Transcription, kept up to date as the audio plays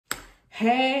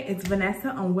Hey, it's Vanessa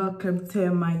and welcome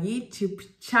to my YouTube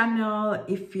channel.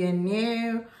 If you're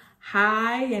new,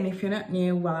 hi, and if you're not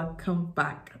new, welcome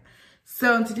back.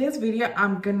 So in today's video,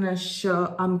 I'm gonna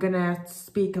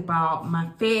speak about my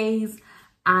face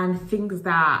and things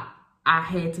that I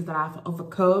hate that I've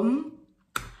overcome.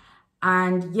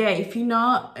 And yeah, if you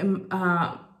know,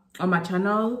 on my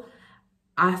channel,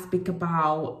 I speak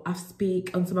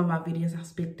on some of my videos, I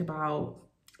speak about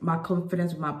my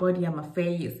confidence with my body and my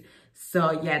face.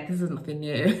 So yeah, this is nothing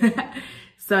new.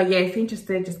 So yeah, if you're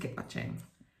interested, just keep watching.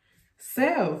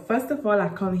 So first of all, I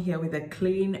come here with a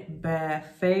clean, bare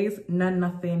face,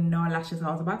 nothing, no lashes.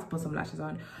 I was about to put some lashes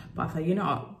on, but I thought, you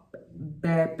know,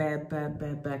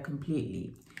 bare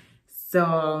completely.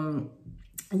 So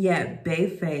yeah, bare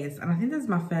face. And I think this is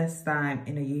my first time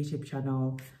in a YouTube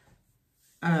channel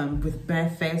with bare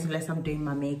face, unless I'm doing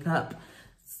my makeup,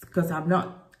 because I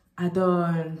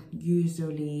don't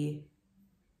usually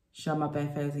show my bare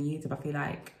face on YouTube. I feel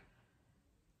like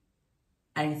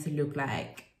I need to look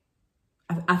like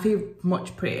I feel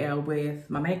much prettier with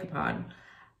my makeup on,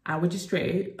 which is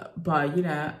true, but you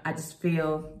know, I just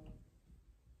feel,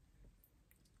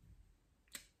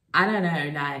 I don't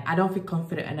know, like I don't feel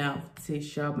confident enough to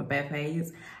show my bare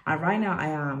face, and right now I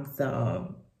am.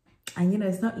 So, and you know,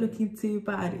 it's not looking too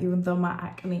bad, even though my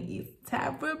acne is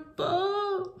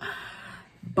terrible.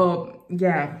 But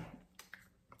yeah,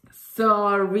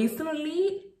 so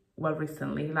recently,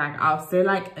 like I'll say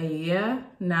like a year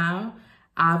now,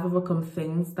 I've overcome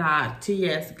things that 2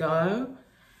 years ago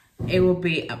it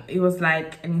was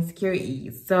like an insecurity.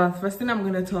 So the first thing I'm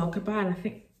going to talk about,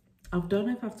 and I don't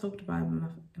know if I've talked about it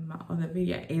in my other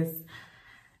video, is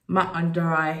my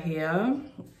under eye here.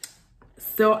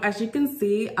 So as you can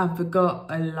see, I've got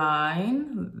a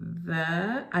line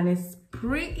there and it's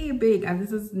pretty big, and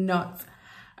this is not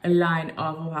a line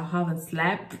of I haven't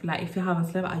slept. Like if you haven't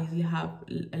slept, I usually have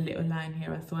a little line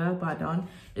here as well, but I don't.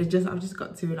 It's just, I've just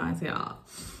got 2 lines here,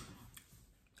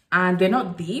 and they're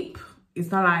not deep.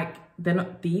 It's not like they're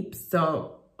not deep,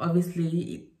 so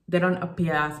obviously they don't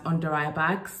appear as under eye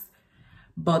bags,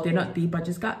 but they're not deep. I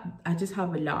just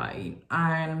have a line.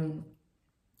 And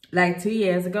like 2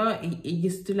 years ago, it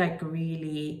used to like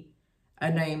really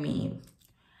annoy me,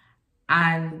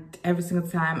 and every single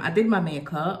time I did my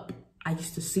makeup, I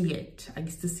used to see it. And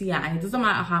it doesn't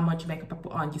matter how much makeup I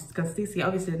put on, you can still see it.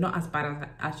 Obviously, not as bad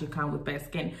as you can with bare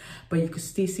skin, but you could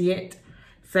still see it.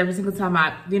 So every single time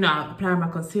I apply my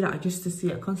concealer, I used to see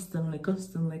it constantly,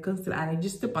 and it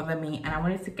used to bother me. And I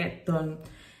wanted to get done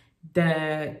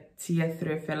the tier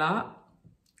 3 filler,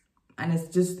 and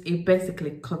it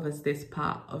basically covers this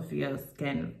part of your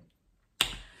skin.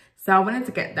 So I wanted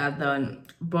to get that done,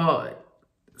 but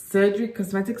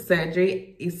cosmetic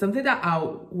surgery is something that I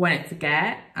wanted to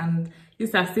get, and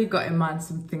yes, I still got in mind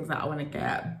some things that I want to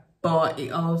get, but it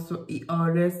always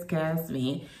scares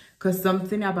me, because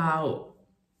something about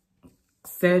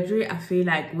surgery, I feel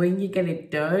like when you get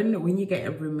it done, when you get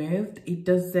it removed, it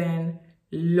doesn't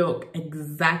look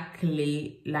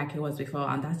exactly like it was before,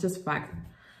 and that's just fact.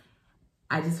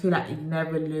 I just feel like it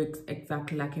never looks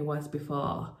exactly like it was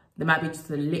before. There might be just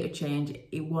a little change,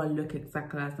 it won't look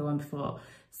exactly as the one before.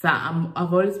 So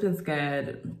I've always been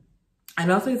scared,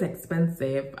 and also it's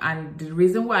expensive. And the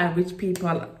reason why rich people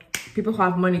who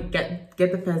have money get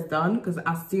the first done, because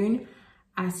as soon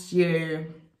as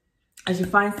you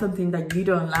find something that you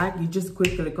don't like, you just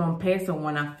quickly go and pay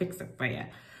someone and fix it for you.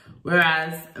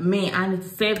 Whereas me, I need to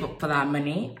save up for that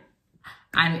money,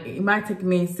 and it might take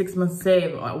me 6 months to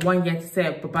save or 1 year to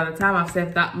save, but by the time I've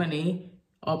saved that money,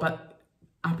 I'm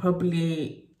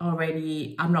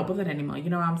not bothered anymore, you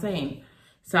know what I'm saying?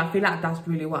 So I feel like that's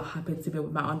really what happened to me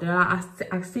with my under eye.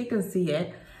 I still can see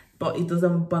it, but it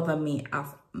doesn't bother me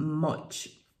as much.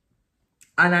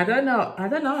 And I don't know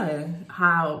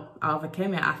how I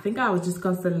overcame it. I think I was just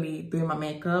constantly doing my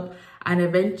makeup, and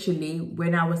eventually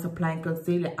when I was applying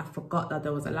concealer, I forgot that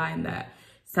there was a line there.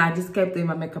 So I just kept doing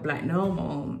my makeup like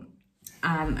normal,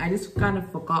 and I just kind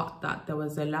of forgot that there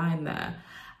was a line there.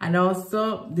 And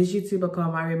also, this YouTuber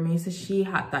called Mary Mesa, she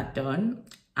had that done,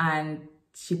 and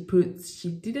she was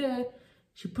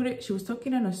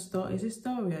talking on a story, is it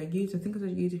story or YouTube? I think it's a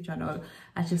YouTube channel,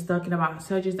 and she's talking about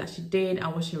surgeries that she did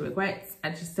and what she regrets,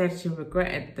 and she said she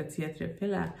regretted the tier 3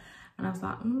 filler, and I was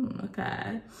like,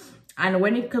 okay. And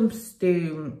when it comes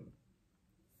to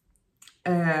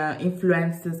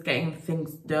influencers getting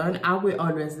things done, I will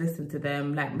always listen to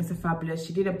them. Like Mr. Fabulous,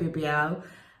 she did a BBL,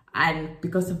 and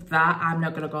because of that, I'm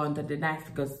not gonna go under the knife,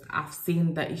 because I've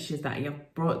seen the issues that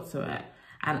you've brought to it,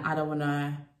 and I don't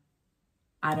wanna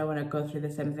go through the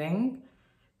same thing.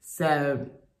 So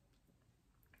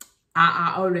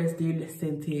I always do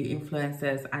listen to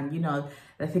influencers, and you know,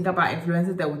 the thing about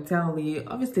influencers, they will tell you,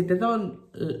 obviously they don't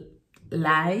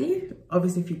lie.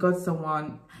 Obviously, if you got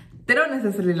someone, they don't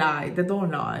necessarily lie, they don't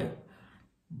lie,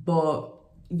 but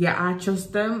yeah, I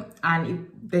trust them, and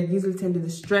they usually tell you the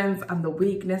strengths and the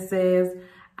weaknesses,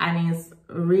 and it's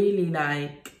really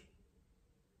like,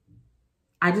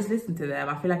 I just listen to them.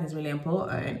 I feel like it's really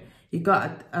important. You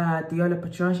got Diola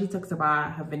Patron, she talks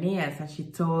about her veneers, and she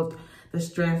told the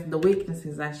strengths and the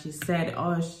weaknesses, and she said,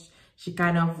 oh, she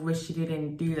kind of wish she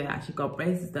didn't do that. She got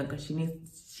braces done because she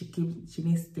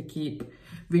needs to keep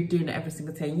redoing it every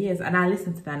single 10 years. And I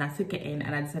listened to that, and I took it in,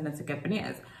 and I decided to get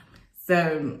veneers.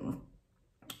 So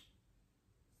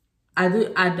I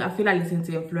feel like listening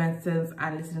to influencers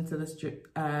and listening to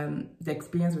the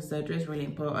experience with surgery is really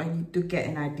important. You do get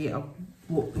an idea of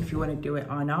if you want to do it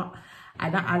or not.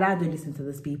 I like to listen to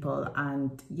these people,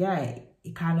 and yeah,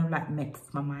 it kind of like makes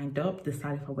my mind up,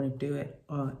 decide if I want to do it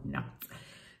or not.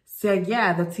 So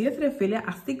yeah, the tear filler,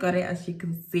 I still got it, as you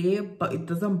can see, but it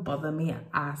doesn't bother me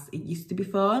as it used to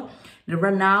before.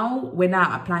 Right now, when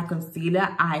I apply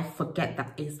concealer, I forget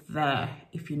that it's there,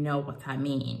 if you know what I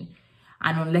mean.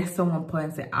 And unless someone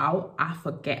points it out, I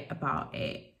forget about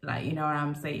it. Like, you know what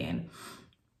I'm saying?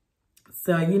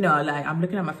 So, you know, like, I'm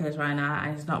looking at my face right now,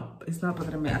 and it's not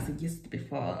bothering me as it used to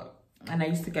before. And I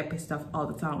used to get pissed off all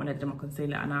the time when I did my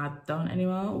concealer, and I don't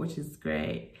anymore, which is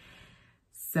great.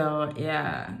 So,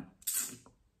 yeah,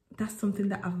 that's something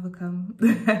that I've overcome.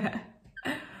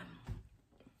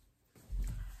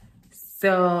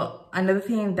 So, another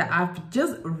thing that I've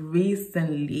just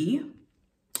recently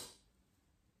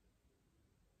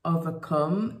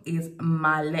overcome is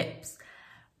my lips.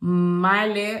 My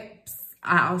lips,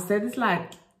 I'll say this,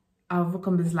 like, I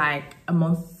overcome this like a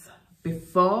month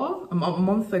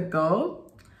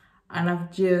ago, and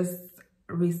I've just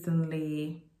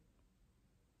recently,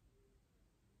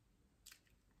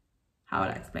 how will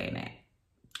I explain it?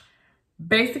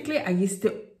 Basically, I used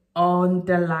to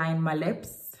underline my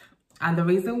lips, and the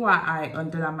reason why I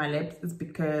underline my lips is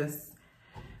because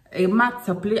in my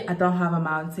top lip, I don't have a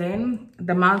mountain.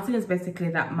 The mountain is basically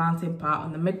that mountain part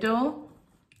on the middle.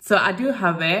 So I do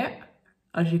have it,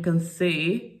 as you can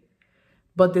see,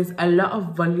 but there's a lot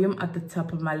of volume at the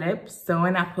top of my lips. So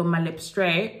when I put my lips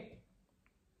straight,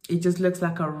 it just looks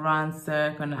like a round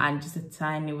circle and just a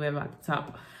tiny wave at the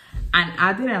top. And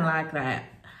I didn't like that.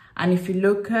 And if you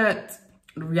look at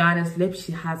Rihanna's lips,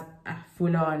 she has a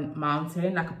full-on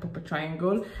mountain, like a proper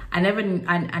triangle. I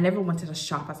never wanted as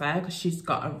sharp as her, because she's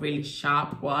got a really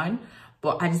sharp one,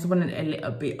 but I just wanted a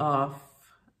little bit of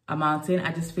a mountain.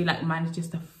 I just feel like mine is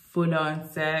just a full-on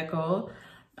circle,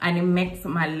 and it makes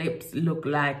my lips look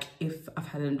like if I've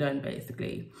had them done,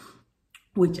 basically,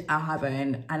 which I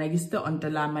haven't. And I used to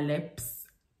underline my lips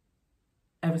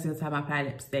every single time I apply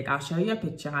lipstick. I'll show you a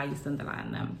picture how I used to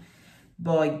underline them.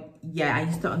 But yeah, I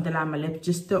used to underline my lips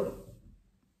just to,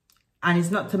 and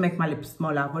it's not to make my lips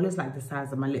smaller. I've always liked the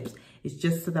size of my lips. It's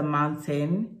just so the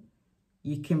mountain,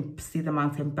 you can see the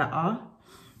mountain better.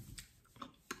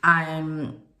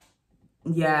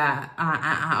 Yeah,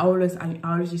 I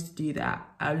always used to do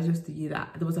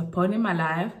that. There was a point in my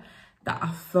life that I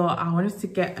thought I wanted to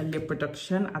get a lip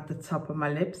reduction at the top of my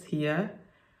lips here.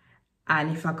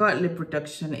 And if I got lip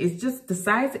reduction, it's just the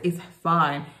size is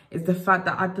fine. It's the fact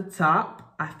that at the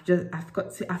top, I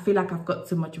feel like I've got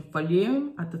too much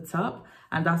volume at the top,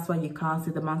 and that's why you can't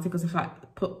see the mountain. Because if I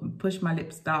push my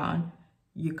lips down,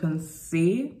 you can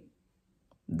see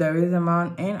there is a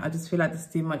mountain. I just feel like there's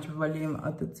too much volume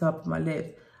at the top of my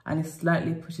lips, and it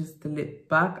slightly pushes the lip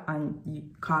back, and you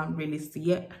can't really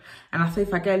see it. And I thought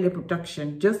if I get a lip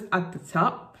reduction just at the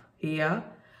top here,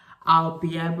 I'll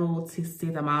be able to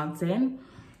see the mountain.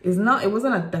 It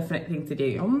wasn't a definite thing to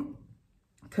do,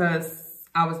 because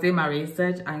I was doing my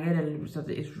research, and getting a lip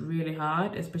reduction is really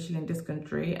hard, especially in this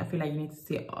country. I feel like you need to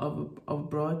see it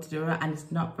abroad to do it, and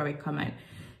it's not very common.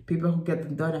 People who get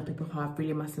them done are people who have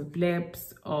really massive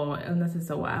lips or illnesses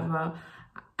or whatever,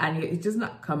 and it's just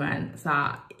not common.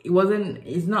 So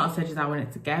it's not a surgery that I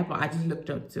wanted to get, but I just looked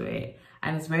up to it,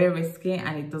 and it's very risky,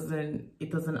 and it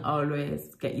doesn't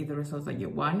always get you the results that you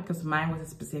want, because mine was a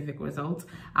specific result.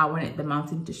 I wanted the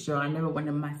mountain to show. I never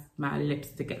wanted my lips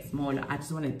to get smaller. I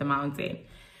just wanted the mountain.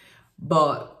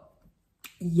 But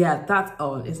yeah, that's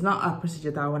all. It's not a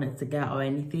procedure that I wanted to get or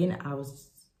anything.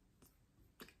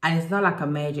 And it's not like a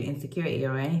major insecurity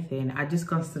or anything. I just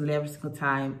constantly, every single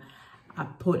time I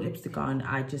put lipstick on,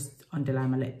 I just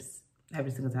underline my lips. Every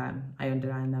single time I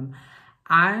underline them.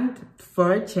 And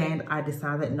for a change, I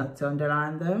decided not to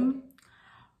underline them.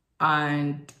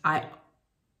 And I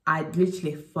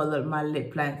literally followed my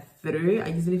lip line through. I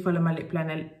usually follow my lip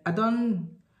line. I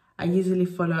don't I usually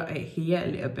follow it here a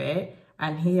little bit,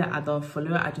 and here I don't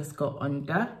follow it, I just go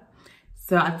under.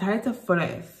 So I tried to follow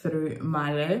it through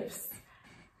my lips.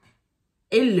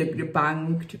 It looked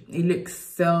banged, it looks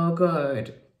so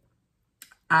good,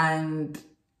 and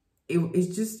it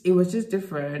was just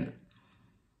different.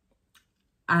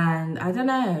 And I don't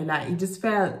know, like it just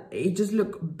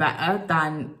looked better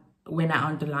than when I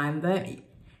underlined it.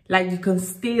 Like you can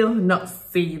still not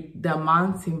see the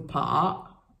mountain part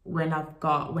when I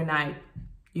draw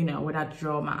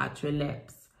my actual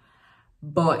lips,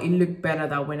 but it looked better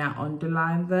than when I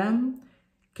underline them.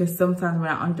 Because sometimes when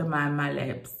I underline my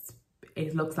lips,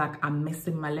 it looks like I'm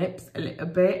missing my lips a little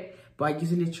bit, but I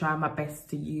usually try my best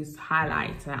to use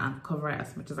highlighter and cover it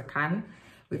as much as I can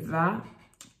with that.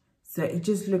 So it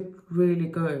just looked really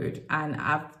good, and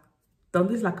I've done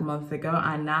this like a month ago,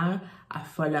 and now I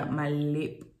follow up my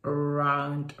lip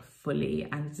round fully,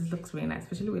 and it just looks really nice,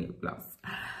 especially with lip gloss.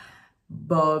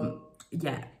 But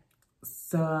yeah,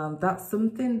 so that's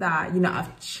something that, you know,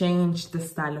 I've changed the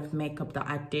style of makeup that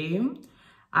I do.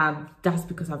 That's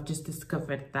because I've just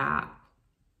discovered that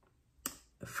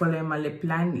following my lip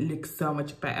line looks so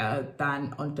much better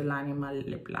than underlining my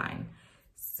lip line.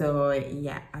 So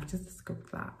yeah, I've just discovered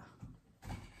that.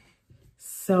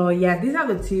 So yeah, these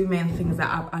are the two main things that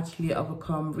I've actually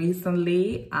overcome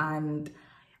recently, and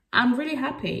I'm really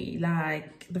happy.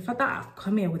 Like the fact that I've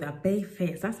come here with a big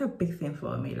face, that's a big thing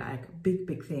for me, like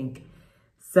big thing.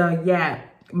 So yeah,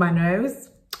 my nose,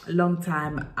 long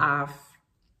time I've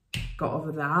got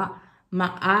over that.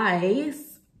 My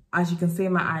eyes, as you can see,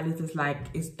 my eyelids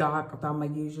is darker than my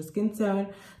usual skin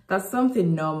tone. That's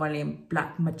something normally in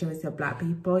majority of black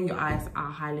people, your eyes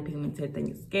are highly pigmented than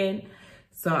your skin.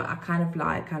 So I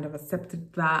kind of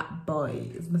accepted that, but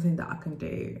it's nothing that I can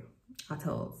do at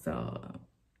all. So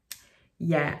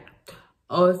yeah.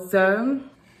 Also,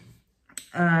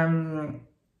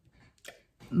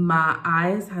 my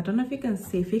eyes, I don't know if you can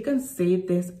see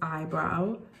this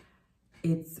eyebrow,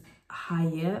 it's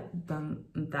higher than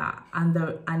that,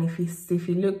 and if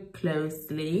you look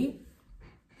closely,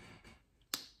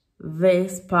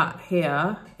 this part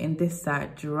here in this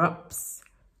side drops,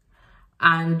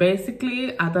 and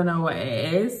basically I don't know what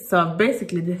it is. So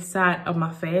basically this side of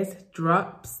my face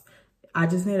drops. I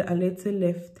just need a little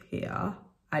lift here,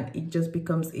 and it just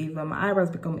becomes even. My eyebrows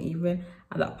become even,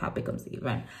 and that part becomes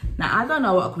even. Now I don't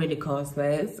know what really caused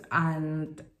this,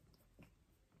 and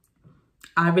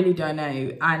I really don't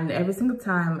know. And every single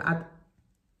time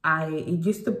it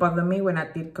used to bother me when I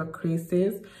did cut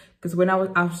creases, because when I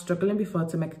was struggling before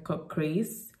to make a cut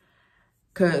crease,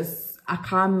 because I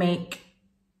can't make,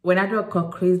 when I do a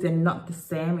cut crease, they're not the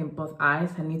same in both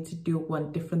eyes. I need to do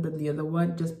one different than the other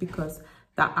one, just because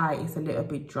that eye is a little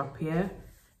bit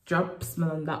drops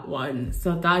than that one.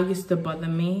 So that used to bother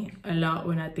me a lot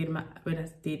when I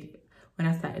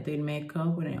started doing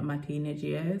makeup in my teenage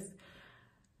years.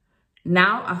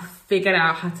 Now I've figured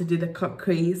out how to do the cut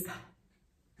crease.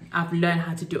 I've learned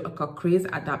how to do a cut crease,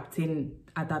 adapting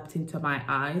to my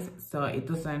eyes, so it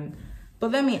doesn't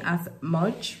bother me as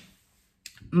much.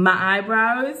 My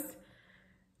eyebrows,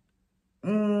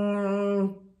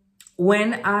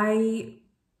 when I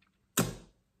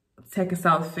take a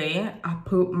selfie, I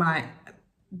put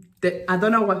I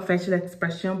don't know what facial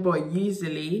expression, but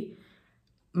usually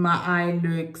my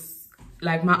eyebrow looks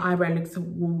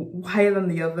higher than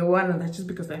the other one, and that's just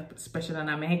because of the expression that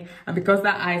I make. And because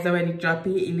that eye is already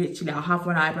droppy, I'll have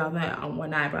one eyebrow there and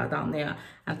one eyebrow down there,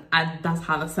 and that's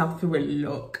how the selfie will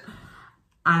look.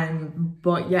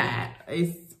 But yeah,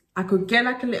 I could get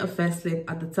like a little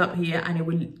facelift at the top here, and it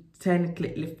will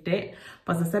technically lift it.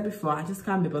 But as I said before, I just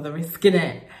can't be bothered risking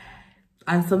it.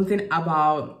 And something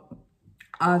about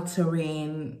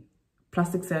altering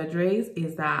plastic surgeries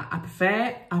is that I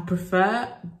prefer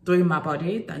doing my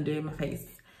body than doing my face,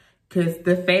 because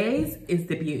the face is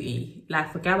the beauty.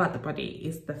 Like, forget about the body,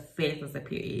 it's the face that's the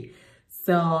beauty.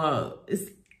 So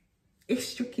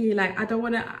it's tricky. Like, I don't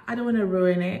want to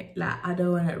ruin it. Like, I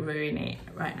don't want to ruin it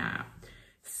right now.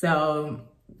 So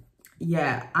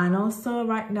yeah. And also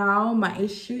right now my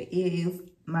issue is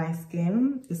my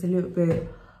skin is a little bit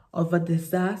of a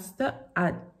disaster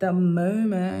at the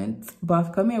moment, but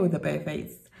I've come here with a bare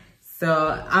face.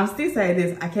 So I'm still saying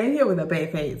this, I came here with a bare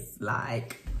face.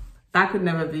 Like, that could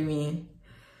never be me.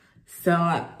 So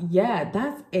yeah,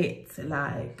 that's it.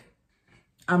 Like,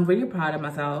 I'm really proud of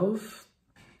myself.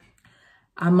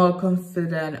 I'm more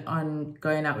confident on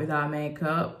going out without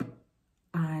makeup,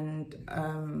 and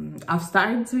I've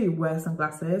started to wear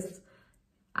sunglasses,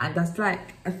 and that's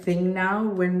like a thing now,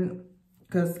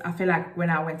 because I feel like when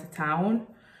I went to town,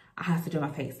 I have to do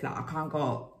my face. Like, I can't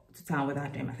go to town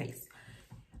without doing my face.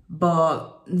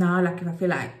 But now, like, if I feel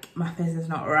like my face is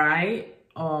not right,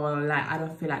 or like I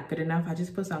don't feel like good enough, I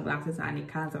just put sunglasses and it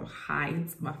kind of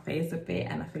hides my face a bit,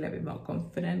 and I feel a bit more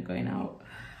confident going out.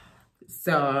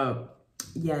 So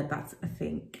yeah, that's a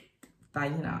thing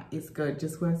that, you know, it's good.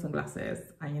 Just wear sunglasses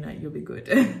and, you know, you'll be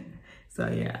good. So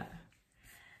yeah,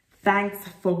 thanks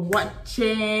for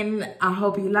watching. I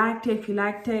hope you liked it. If you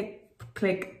liked it,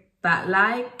 click that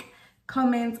like,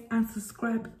 comment and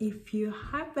subscribe if you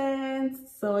haven't.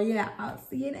 So yeah, I'll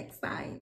see you next time.